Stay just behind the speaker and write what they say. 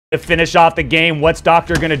To finish off the game, what's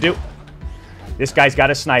Doctor gonna do? This guy's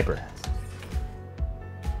got a sniper.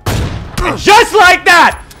 And just like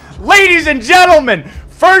that, ladies and gentlemen,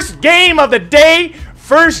 first game of the day,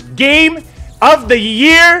 first game of the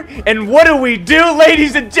year, and what do we do,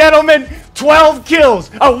 ladies and gentlemen? 12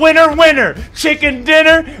 kills, a winner winner, chicken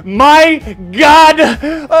dinner, my God.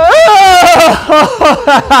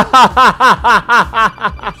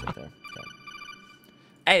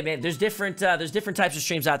 Hey man, there's different types of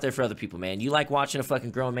streams out there for other people, man. You like watching a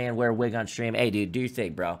fucking grown man wear a wig on stream? Hey dude, do your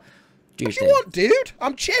thing, bro. Do your thing. What you want, dude?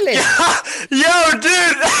 I'm chilling. Yo,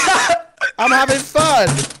 dude. I'm having fun.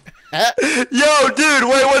 Yo, dude,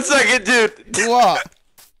 wait 1 second, dude. What?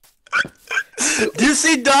 Do you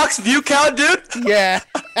see Doc's view count, dude? Yeah.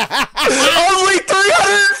 Only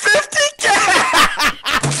 350K.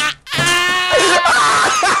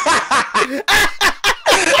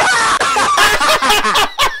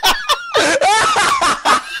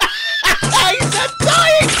 He's a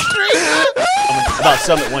dying streamer. About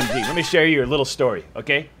Summit1G. Let me share you a little story,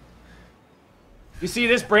 okay? You see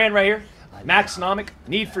this brand right here? Maxnomic,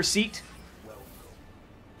 Need for Seat.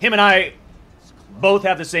 Him and I both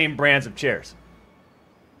have the same brands of chairs.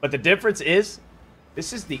 But the difference is,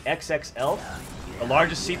 this is the XXL, the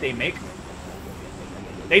largest seat they make.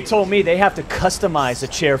 They told me they have to customize a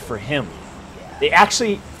chair for him. They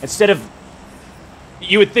actually, instead of,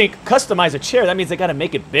 you would think, customize a chair, that means they gotta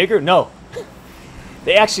make it bigger? No.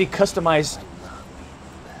 They actually customized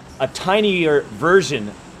a tinier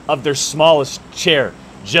version of their smallest chair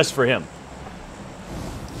just for him.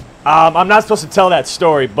 I'm not supposed to tell that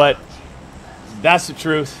story, but that's the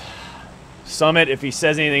truth. Summit, if he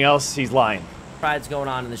says anything else, he's lying. Pride's going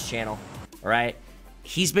on in this channel, all right?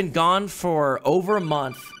 He's been gone for over a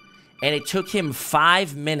month, and it took him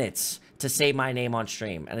 5 minutes to say my name on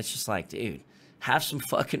stream. And it's just like, dude, have some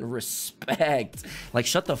fucking respect. Like,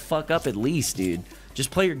 shut the fuck up at least, dude.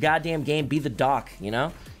 Just play your goddamn game, be the doc, you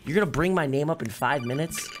know? You're gonna bring my name up in 5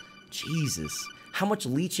 minutes? Jesus. How much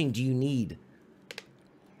leeching do you need?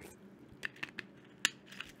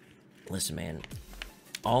 Listen, man.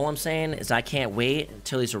 All I'm saying is I can't wait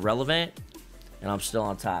until he's irrelevant, and I'm still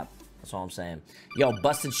on top. That's all I'm saying. Yo,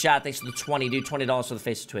 Busted Shot, thanks for the 20, dude. $20 for the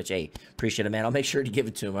face of Twitch. Hey, appreciate it, man. I'll make sure to give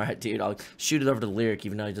it to him, all right, dude? I'll shoot it over to the Lyric,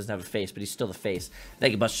 even though he doesn't have a face, but he's still the face.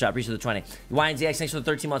 Thank you, Busted Shot. Appreciate the 20. YNZX, thanks for the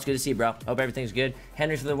 13 months. Good to see you, bro. Hope everything's good.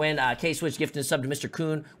 Henry for the win. K-Switch gifting a sub to Mr.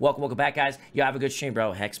 Coon. Welcome back, guys. Yo, have a good stream,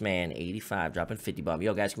 bro. Hexman85 dropping 50 bum.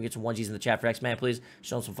 Yo, guys, can we get some onesies in the chat for Hexman, please?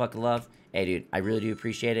 Show him some fucking love. Hey, dude, I really do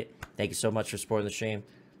appreciate it. Thank you so much for supporting the stream.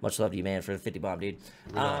 Much love to you, man, for the 50 bomb, dude.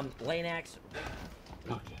 Laneax.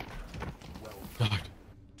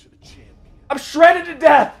 I'm shredded to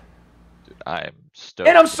death. Dude, I am stoked.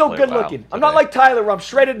 And I'm so good looking. I'm not like Tyler where I'm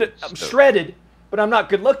shredded. I'm shredded, but I'm not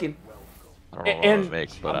good looking. I don't know what And it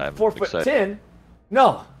makes, but I'm 4'10".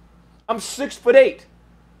 No, I'm 6'8".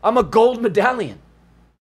 I'm a gold medallion.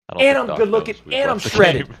 And I'm good looking. And I'm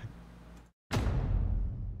shredded.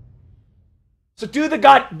 So do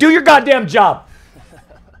your goddamn job.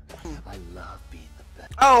 I love being the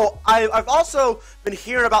best. Oh, I've also been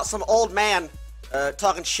hearing about some old man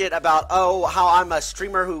talking shit about, oh, how I'm a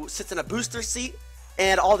streamer who sits in a booster seat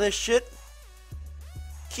and all this shit.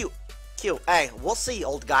 Cute. Hey, we'll see,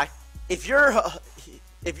 old guy. If you're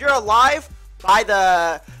alive by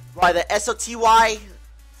the SOTY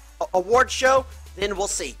award show, then we'll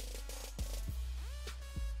see.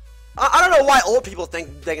 I don't know why old people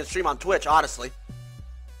think they can stream on Twitch, honestly.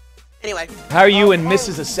 Anyway. How are you and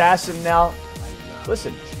Mrs. Assassin now?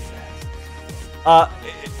 Listen.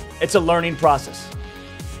 It's a learning process.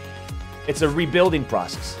 It's a rebuilding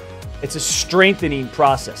process. It's a strengthening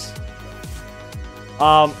process.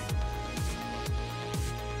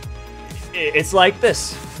 It's like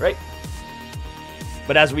this, right?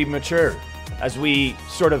 But as we mature, as we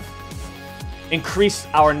sort of increase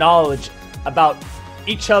our knowledge about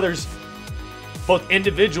each other's, both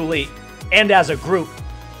individually and as a group,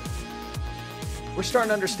 we're starting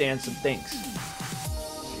to understand some things.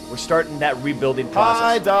 We're starting that rebuilding process.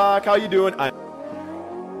 Hi, Doc. How you doing? Damn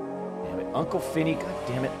it, Uncle Finny. God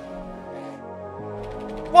damn it.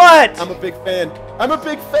 What? I'm a big fan. I'm a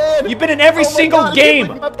big fan. You've been in every single game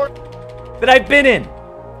that I've been in.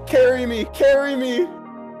 Carry me. Carry me.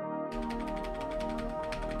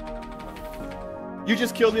 You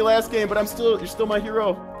just killed me last game, but you're still my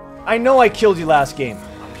hero. I know I killed you last game.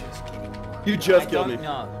 You just killed me.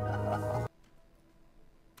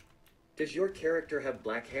 Does your character have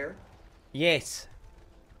black hair? Yes.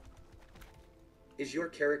 Is your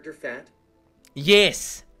character fat?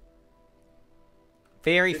 Yes.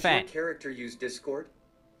 Very fat. Does your character use Discord?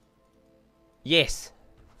 Yes.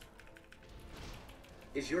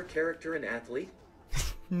 Is your character an athlete?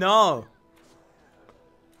 No.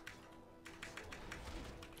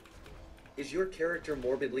 Is your character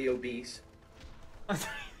morbidly obese?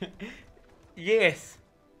 Yes.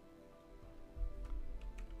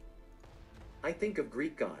 I think of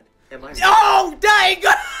Greek god. Am I? Oh, dang! Yo,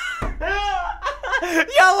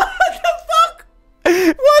 what the fuck?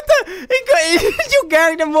 What the? Your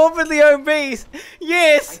character morbidly obese. I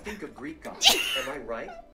Yes. think of Greek god. Am I right?